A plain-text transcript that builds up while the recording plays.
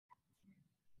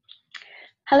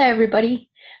Hello, everybody.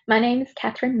 My name is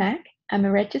Catherine Mack. I'm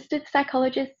a registered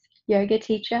psychologist, yoga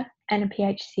teacher, and a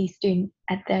PhD student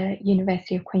at the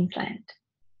University of Queensland.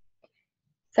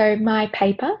 So my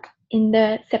paper in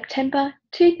the September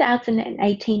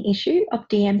 2018 issue of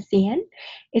DMCN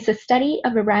is a study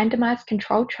of a randomized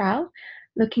controlled trial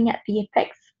looking at the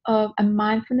effects of a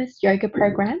mindfulness yoga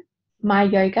program,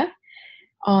 MiYoga,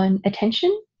 on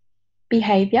attention,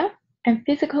 behaviour, and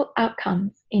physical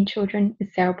outcomes in children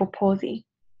with cerebral palsy.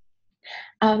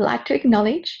 I would like to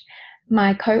acknowledge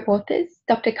my co-authors,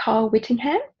 Dr. Carl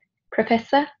Whittingham,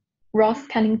 Professor Ross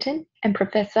Cunnington, and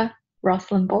Professor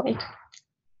Rosalind Boyd.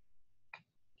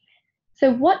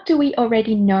 So what do we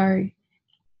already know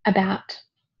about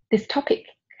this topic?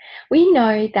 We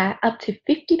know that up to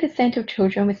 50% of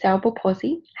children with cerebral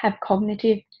palsy have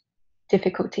cognitive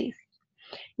difficulties.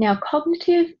 Now,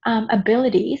 cognitive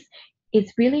abilities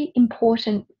is really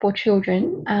important for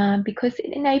children because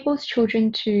it enables children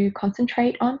to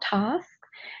concentrate on tasks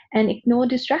and ignore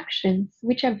distractions,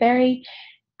 which are very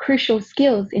crucial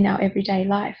skills in our everyday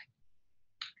life.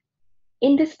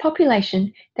 In this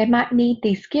population, they might need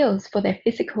these skills for their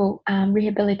physical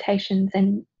rehabilitations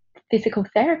and physical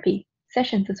therapy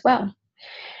sessions as well.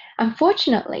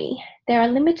 Unfortunately, there are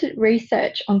limited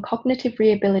research on cognitive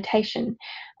rehabilitation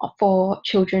for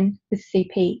children with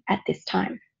CP at this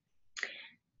time.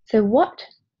 So what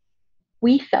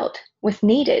we felt was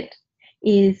needed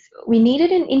is we needed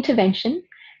an intervention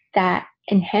that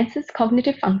enhances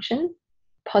cognitive function,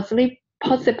 possibly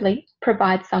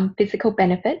provides some physical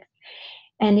benefits,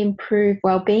 and improve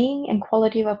well-being and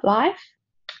quality of life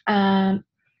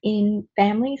in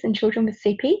families and children with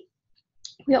CP.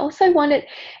 We also wanted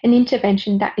an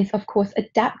intervention that is, of course,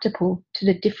 adaptable to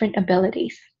the different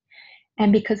abilities.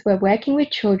 And because we're working with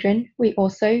children, we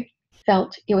also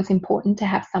felt it was important to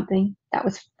have something that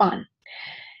was fun.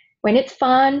 When it's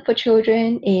fun for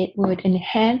children, it would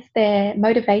enhance their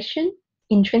motivation,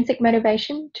 intrinsic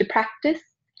motivation to practice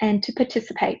and to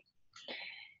participate.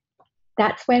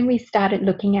 That's when we started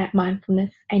looking at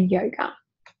mindfulness and yoga.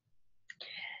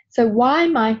 So why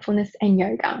mindfulness and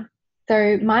yoga?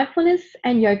 So mindfulness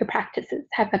and yoga practices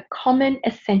have a common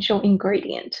essential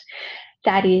ingredient,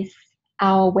 that is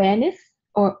our awareness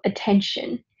or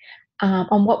attention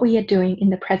on what we are doing in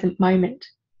the present moment.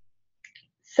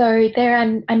 So there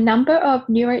are a number of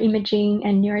neuroimaging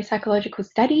and neuropsychological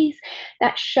studies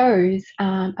that shows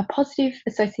a positive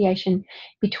association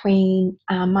between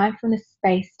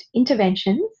mindfulness-based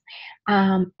interventions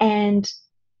and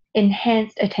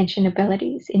enhanced attention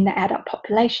abilities in the adult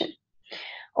population.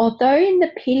 Although in the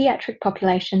paediatric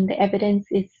population, the evidence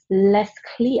is less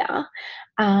clear,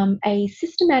 a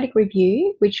systematic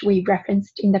review, which we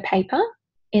referenced in the paper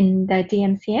in the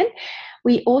DMCN,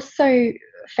 we also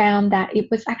found that it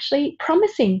was actually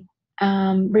promising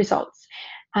results.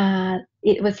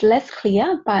 It was less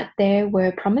clear, but there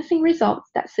were promising results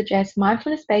that suggest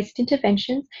mindfulness-based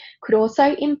interventions could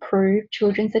also improve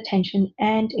children's attention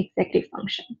and executive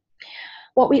function.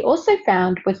 What we also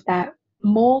found was that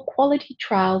more quality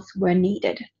trials were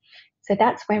needed. So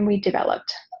that's when we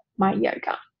developed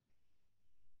MiYoga.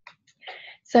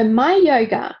 So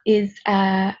MiYoga is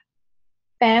a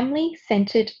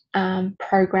family-centered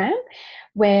program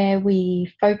where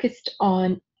we focused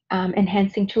on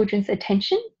enhancing children's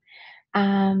attention,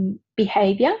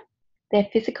 behaviour, their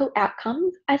physical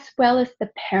outcomes, as well as the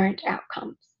parent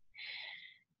outcomes.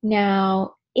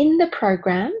 Now, in the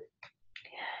program,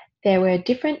 there were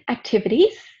different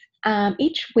activities.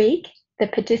 Each week, the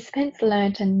participants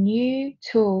learned a new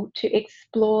tool to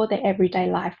explore their everyday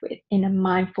life with in a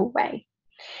mindful way.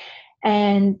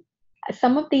 And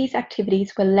some of these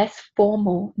activities were less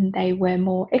formal, and they were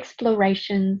more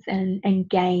explorations and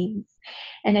games.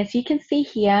 And as you can see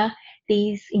here,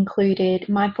 these included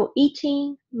mindful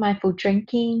eating, mindful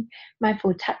drinking,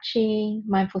 mindful touching,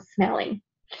 mindful smelling.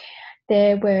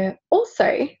 There were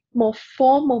also more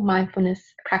formal mindfulness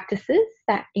practices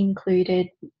that included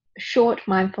short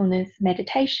mindfulness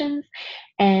meditations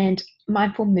and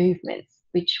mindful movements,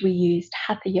 which we used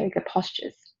Hatha yoga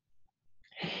postures.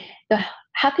 The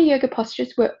Hatha yoga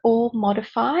postures were all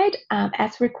modified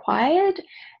as required,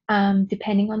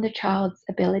 depending on the child's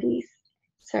abilities,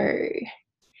 so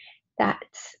that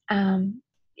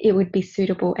it would be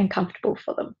suitable and comfortable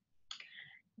for them.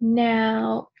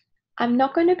 Now, I'm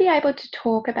not going to be able to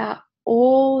talk about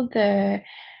all the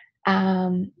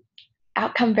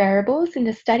outcome variables in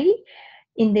the study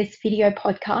in this video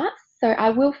podcast, so I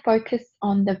will focus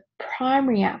on the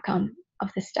primary outcome of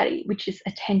the study, which is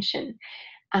attention,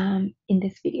 in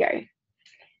this video.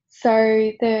 So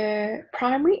the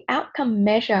primary outcome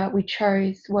measure we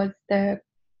chose was the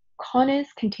Conners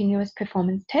Continuous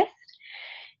Performance Test.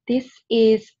 this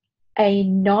is a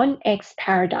non-X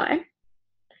paradigm.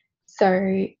 So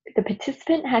the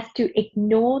participant has to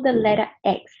ignore the letter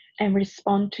X and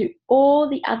respond to all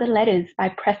the other letters by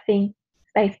pressing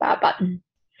spacebar button.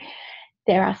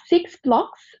 There are 6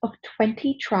 blocks of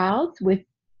 20 trials with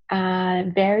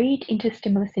varied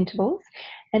interstimulus intervals,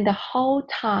 and the whole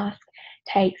task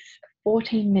takes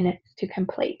 14 minutes to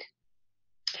complete.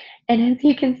 And as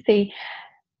you can see,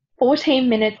 14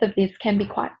 minutes of this can be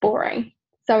quite boring.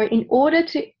 So in order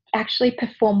to actually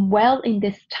perform well in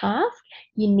this task,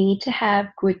 you need to have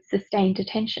good sustained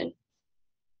attention.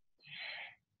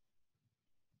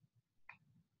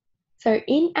 So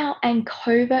in our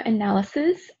ANCOVA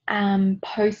analysis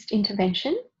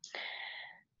post-intervention,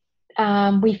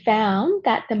 we found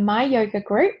that the MiYoga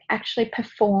group actually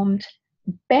performed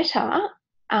better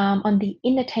on the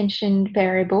inattention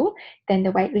variable than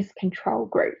the waitlist control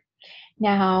group.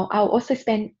 Now, I'll also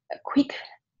spend a quick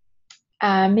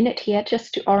minute here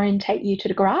just to orientate you to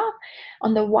the graph.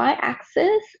 On the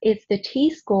y-axis is the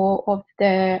t-score of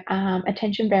the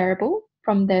attention variable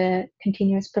from the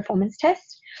continuous performance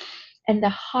test, and the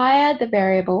higher the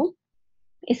variable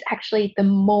is actually the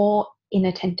more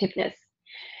inattentiveness.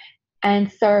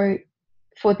 And so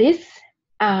for this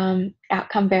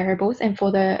outcome variables, and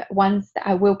for the ones that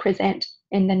I will present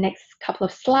in the next couple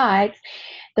of slides,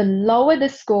 the lower the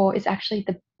score is actually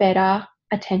the better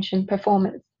attention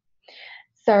performance.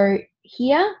 So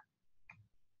here,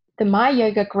 the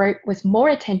MiYoga group was more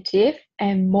attentive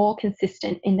and more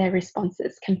consistent in their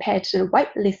responses compared to the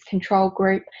waitlist control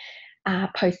group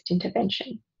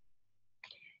post-intervention.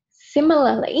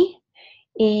 Similarly,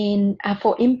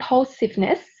 for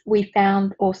impulsiveness, we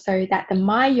found also that the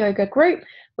MiYoga group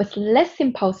was less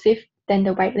impulsive than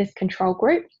the waitlist control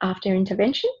group after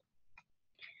intervention.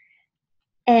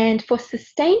 And for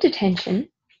sustained attention,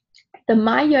 the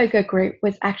MiYoga group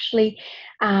was actually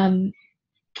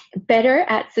better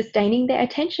at sustaining their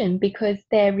attention because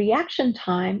their reaction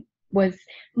time was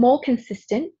more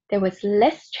consistent. There was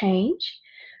less change,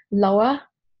 lower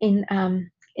in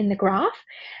the graph,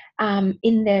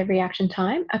 in their reaction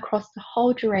time across the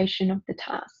whole duration of the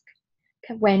task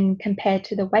when compared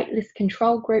to the waitlist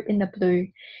control group in the blue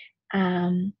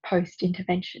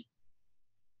post-intervention.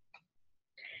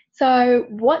 So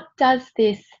what does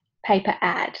this paper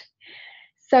add?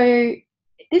 So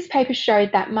this paper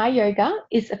showed that MiYoga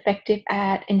is effective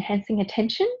at enhancing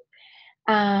attention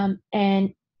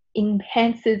and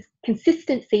enhances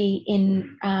consistency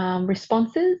in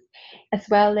responses, as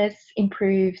well as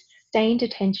improves sustained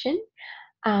attention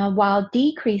while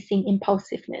decreasing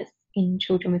impulsiveness in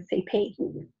children with CP.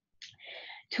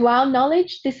 To our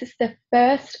knowledge, this is the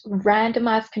first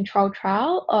randomized controlled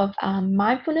trial of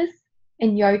mindfulness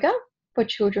and yoga for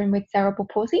children with cerebral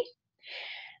palsy.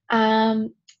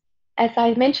 As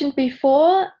I mentioned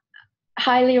before,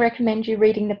 highly recommend you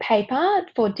reading the paper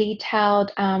for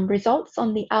detailed results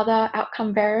on the other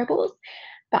outcome variables.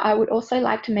 But I would also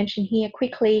like to mention here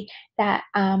quickly that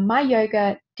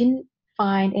MiYoga didn't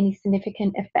find any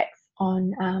significant effects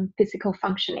on physical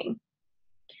functioning.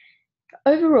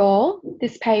 Overall,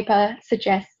 this paper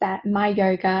suggests that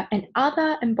MiYoga and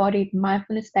other embodied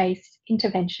mindfulness-based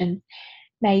interventions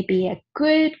may be a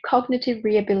good cognitive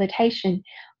rehabilitation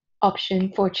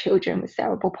option for children with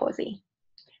cerebral palsy.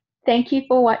 Thank you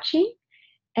for watching,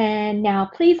 and now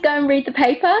please go and read the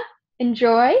paper,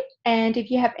 enjoy, and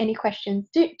if you have any questions,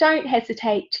 don't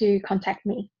hesitate to contact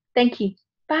me. Thank you.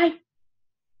 Bye.